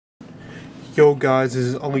Yo guys, this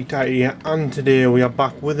is Ollie here, and today we are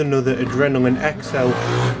back with another Adrenalyn XL.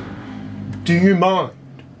 Do you mind?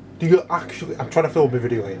 Do you actually? I'm trying to film a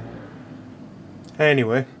video here.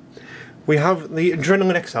 Anyway, we have the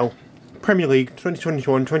Adrenalyn XL Premier League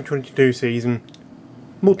 2021-2022 season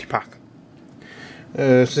Multipack.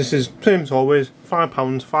 So this is same as always,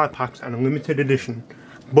 £5, 5 packs and a limited edition.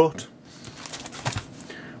 But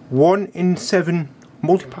 1 in 7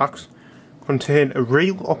 multi-packs contain a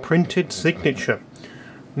real or printed signature.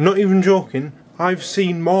 Not even joking, I've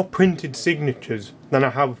seen more printed signatures than I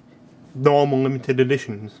have normal limited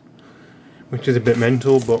editions, which is a bit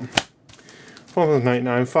mental. But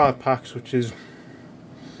 £4.99, 5 packs, which is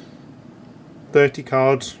 30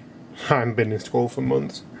 cards. I haven't been in school for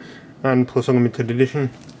months, and plus a limited edition.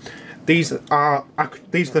 These are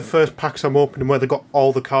the first packs I'm opening where they got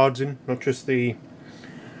all the cards in, not just the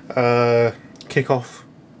kick-off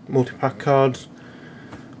multi-pack cards.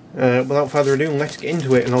 Without further ado, let's get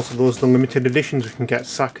into it. And also those are the limited editions. We can get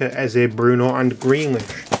Saka, Eze, Bruno and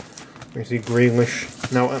Grealish. We see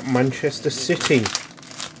Grealish now at Manchester City.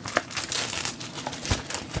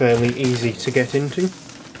 Fairly easy to get into.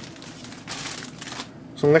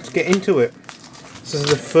 So let's get into it. This is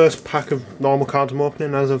the first pack of normal cards I'm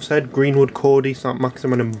opening. As I've said, Greenwood, Cody, St.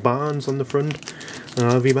 Maximin and Barnes on the front.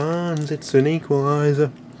 And Harvey Barnes, it's an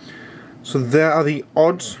equaliser. So there are the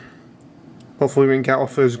odds. Hopefully we can get our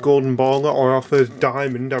first golden baller or our first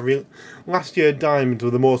diamond. Last year diamonds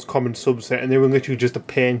were the most common subset and they were literally just a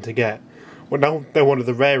pain to get. Well, now they're one of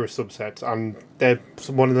the rarest subsets and they're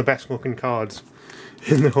one of the best looking cards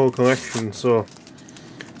in the whole collection. So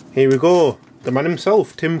here we go. The man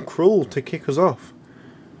himself, Tim Krul, to kick us off.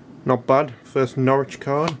 Not bad. First Norwich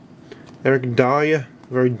card. Eric Dyer,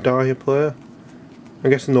 very Dyer player.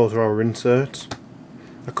 I'm guessing those are our inserts.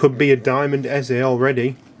 That could be a diamond Eze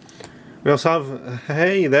already. We also have,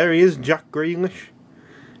 hey, there he is, Jack Grealish.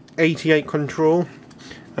 88 control.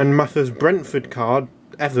 And my first Brentford card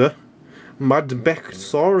ever, Mads Beck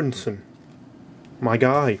Sorensen. My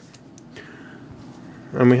guy.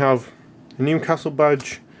 And we have a Newcastle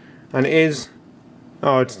badge. And it is,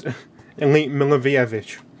 oh, it's Elite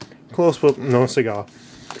Milivojevic. Close but no cigar.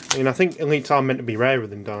 I mean, I think Elites are meant to be rarer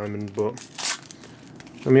than diamond, but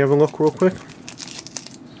let me have a look real quick.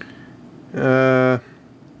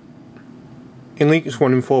 Elites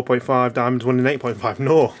 1 in 4.5, diamonds 1 in 8.5.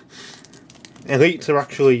 No, elites are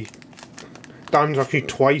actually, diamonds are actually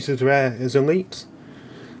twice as rare as elites.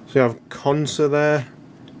 So you have Konsa there,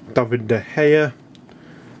 David De Gea,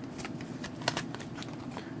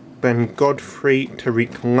 Ben Godfrey,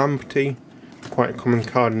 Tariq Lamptey, quite a common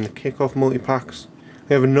card in the kickoff multi-packs.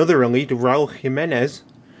 We have another elite, Raul Jimenez,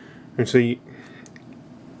 who's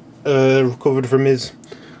recovered from his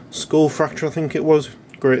skull fracture, I think it was.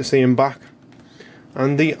 Great to see him back.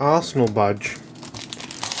 And the Arsenal badge.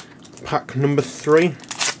 Pack number 3.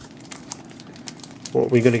 What are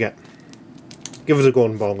we going to get? Give us a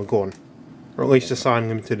golden baller, go on. Or at least a signed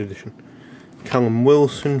limited edition. Callum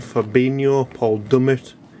Wilson, Fabinho, Paul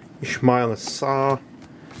Dummett, Ismail Assar.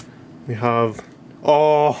 We have,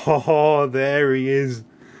 oh, there he is.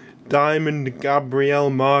 Diamond Gabriel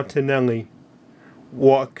Martinelli.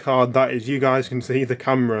 What a card that is. You guys can see the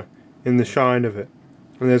camera in the shine of it.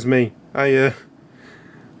 And there's me.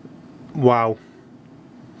 Wow.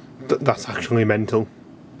 That's actually mental.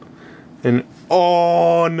 And,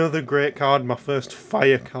 oh, another great card. My first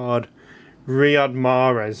fire card. Riyad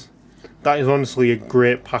Mahrez. That is honestly a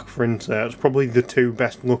great pack for inserts. Probably the 2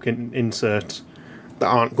 best looking inserts that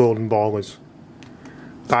aren't golden ballers.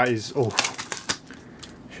 That is, oh.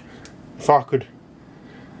 If I could...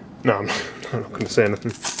 No, I'm not going to say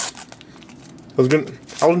anything. I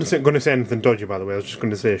wasn't going to say anything dodgy, by the way. I was just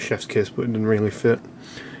going to say a chef's kiss, but it didn't really fit.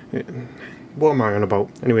 What am I on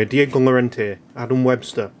about? Anyway, Diego Llorente, Adam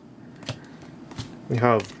Webster. We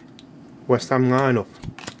have West Ham lineup.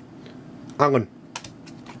 Allen,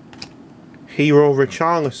 Hero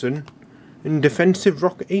Richarlison, and defensive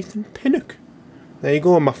rock Ethan Pinnock. There you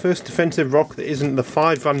go, my first defensive rock that isn't the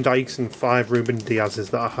 5 Van Dijks and 5 Ruben Diaz's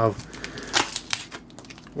that I have.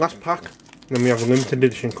 Last pack, and then we have a limited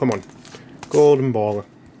edition. Come on, golden baller.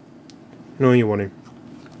 I know you want him.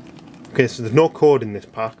 Okay, so there's no code in this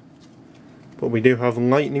pack, but we do have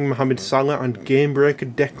Lightning Mohamed Salah and Game Breaker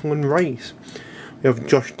Declan Rice. We have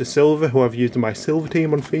Josh De Silva, who I've used in my silver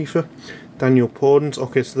team on FIFA. Daniel Podence.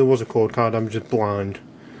 Okay, so there was a code card, I'm just blind.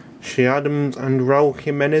 Shea Adams and Raul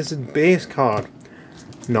Jimenez's base card.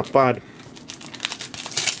 Not bad.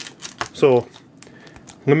 So,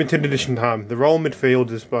 limited edition time. They're all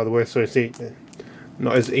midfielders, by the way, so it's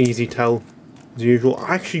not as easy tell as usual.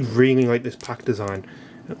 I actually really like this pack design.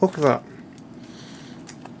 Look at that.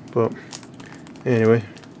 But Anyway,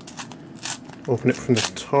 open it from the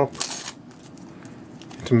top.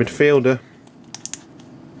 It's a midfielder.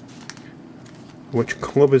 Which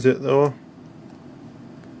club is it though?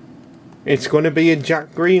 It's going to be a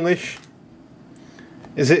Jack Grealish.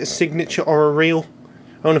 Is it a signature or a reel?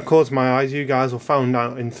 I'm going to close my eyes. You guys will find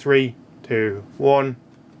out in 3, 2, 1,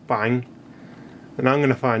 bang. And I'm going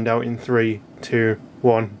to find out in 3, 2,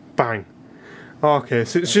 1, bang. Okay,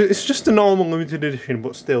 so it's just a normal limited edition,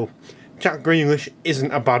 but still, Jack Grealish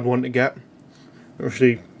isn't a bad one to get.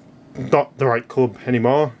 Obviously, not the right club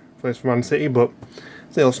anymore, plays for Man City, but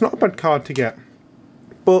still, it's not a bad card to get.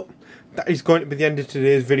 But that is going to be the end of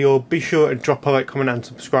today's video. Be sure to drop a like, comment and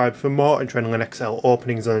subscribe for more Adrenalyn XL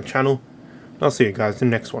openings on the channel. I'll see you guys in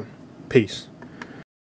the next one. Peace.